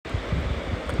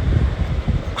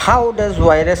How does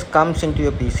virus comes into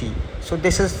your PC? So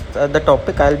this is the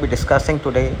topic I'll be discussing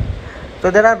today. So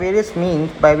there are various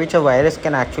means by which a virus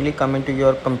can actually come into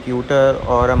your computer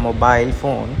or a mobile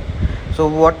phone. So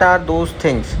what are those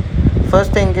things?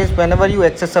 First thing is, whenever you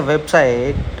access a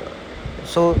website,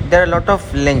 so there are a lot of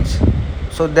links.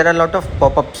 So there are a lot of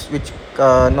pop-ups which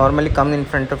normally come in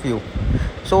front of you.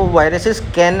 So viruses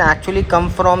can actually come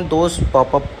from those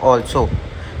pop-up also.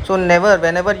 So never,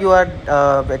 whenever you are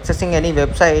accessing any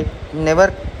website,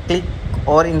 never click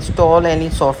or install any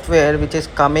software which is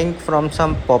coming from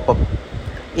some pop-up.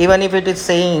 Even if it is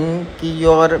saying कि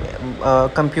your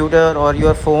computer or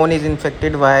your phone is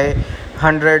infected by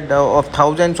hundred of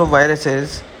thousands of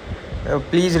viruses,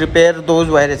 please repair those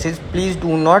viruses. Please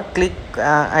do not click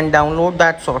and download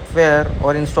that software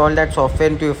or install that software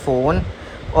into your phone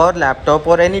or laptop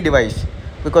or any device,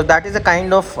 because that is a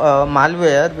kind of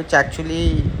malware which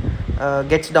actually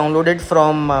gets downloaded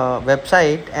from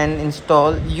website and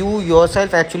install. You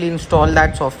yourself actually install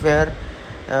that software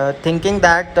thinking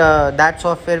that that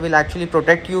software will actually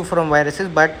protect you from viruses,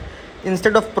 but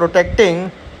instead of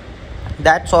protecting,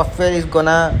 that software is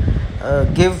gonna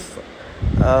give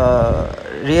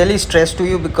really stress to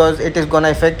you, because it is gonna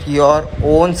affect your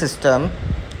own system,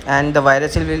 and the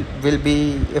virus will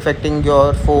be affecting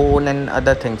your phone and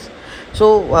other things.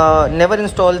 So never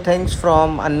install things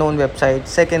from unknown websites.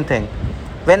 Second thing,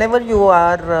 whenever you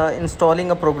are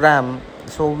installing a program,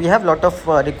 so we have lot of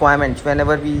requirements.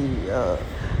 Whenever we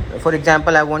for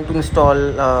example, I want to install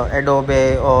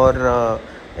Adobe or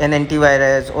an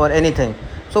antivirus or anything.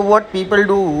 So what people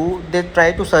do, they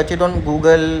try to search it on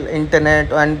Google,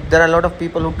 internet, and there are a lot of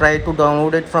people who try to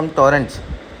download it from torrents.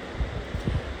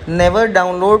 Never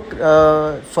download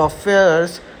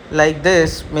softwares like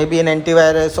this, maybe an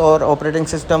antivirus or operating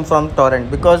system from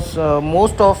torrent, because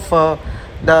most of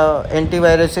the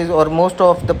antiviruses or most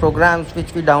of the programs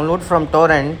which we download from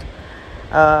torrent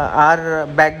are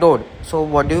backdoored. So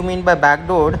what do you mean by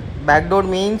backdoored? Backdoored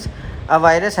means a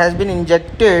virus has been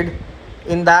injected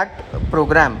in that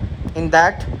program, in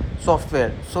that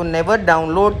software. So never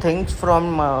download things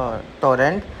from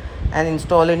torrent and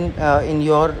install in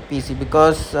your PC,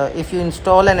 because if you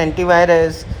install an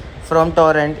antivirus from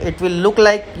torrent, it will look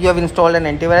like you have installed an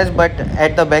antivirus, but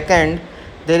at the back end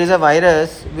there is a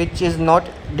virus which is not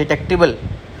detectable.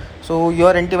 So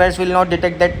your antivirus will not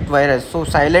detect that virus. So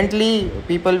silently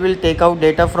people will take out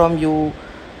data from you,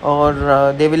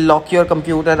 or they will lock your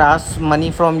computer, ask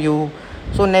money from you.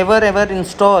 So never ever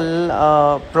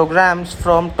install programs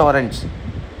from torrents.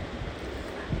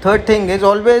 Third thing is,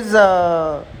 always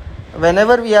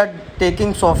whenever we are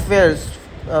taking softwares,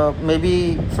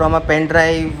 maybe from a pen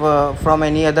drive, from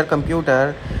any other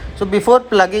computer, so before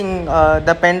plugging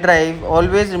the pen drive,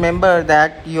 always remember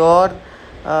that your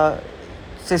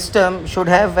system should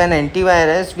have an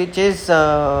antivirus which is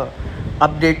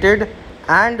updated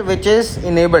and which is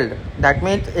enabled. That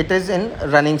means it is in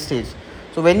running stage.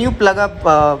 So when you plug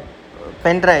up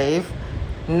pen drive,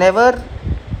 never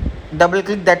double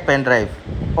click that pen drive.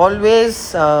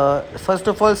 Always first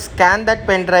of all scan that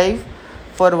pen drive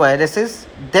for viruses,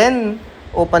 then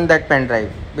open that pen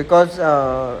drive, because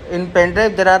in pen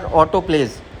drive there are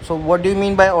autoplays. So what do you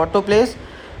mean by autoplays?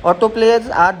 Autoplays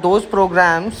are those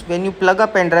programs, when you plug a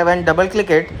pen drive and double click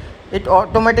it, it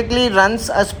automatically runs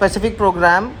a specific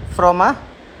program from a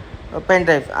pen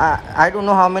drive. I don't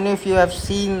know how many of you have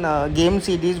seen game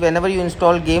CDs. Whenever you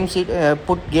install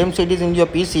put game CDs in your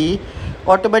PC,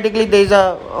 automatically there is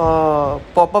a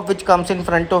pop-up which comes in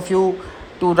front of you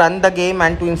to run the game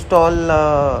and to install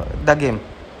the game.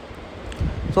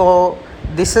 So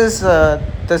this is the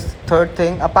third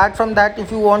thing. Apart from that,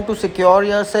 if you want to secure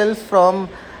yourself from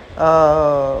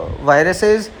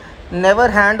viruses, never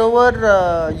hand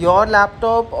over your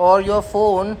laptop or your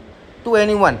phone to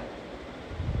anyone.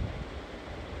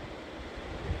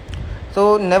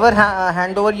 So never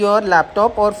hand over your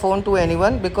laptop or phone to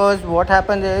anyone, because what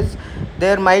happens is,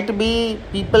 there might be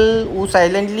people who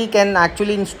silently can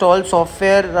actually install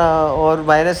software or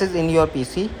viruses in your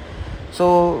PC.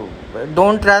 So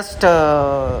don't trust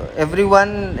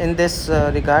everyone in this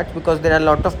regard, because there are a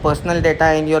lot of personal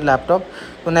data in your laptop.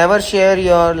 So never share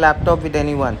your laptop with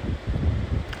anyone.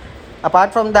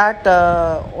 Apart from that,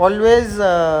 always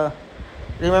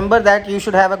remember that you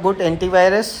should have a good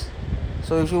antivirus.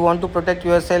 So if you want to protect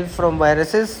yourself from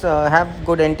viruses, have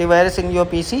good antivirus in your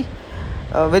PC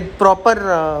with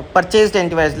proper purchased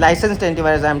antivirus, licensed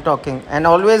antivirus I am talking, and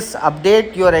always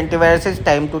update your antiviruses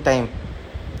time to time.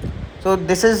 So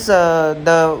this is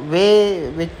the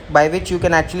way by which you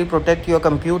can actually protect your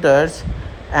computers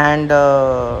and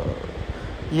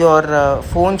your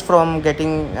phones from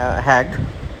getting hacked.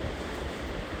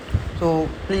 So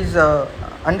please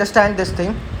understand this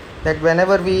thing, that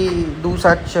whenever we do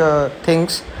such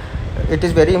things, it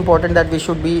is very important that we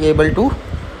should be able to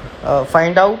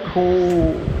find out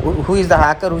who is the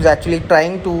hacker who's actually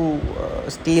trying to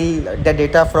steal the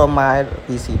data from my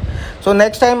PC. So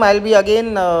next time I'll be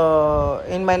again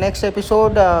in my next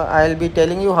episode, I'll be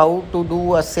telling you how to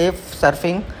do a safe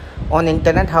surfing on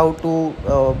internet, how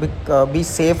to be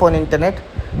safe on internet,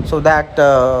 so that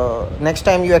next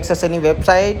time you access any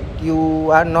website, you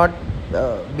are not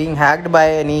being hacked by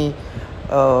any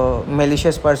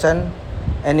malicious person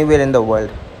anywhere in the world.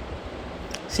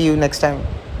 See you next time.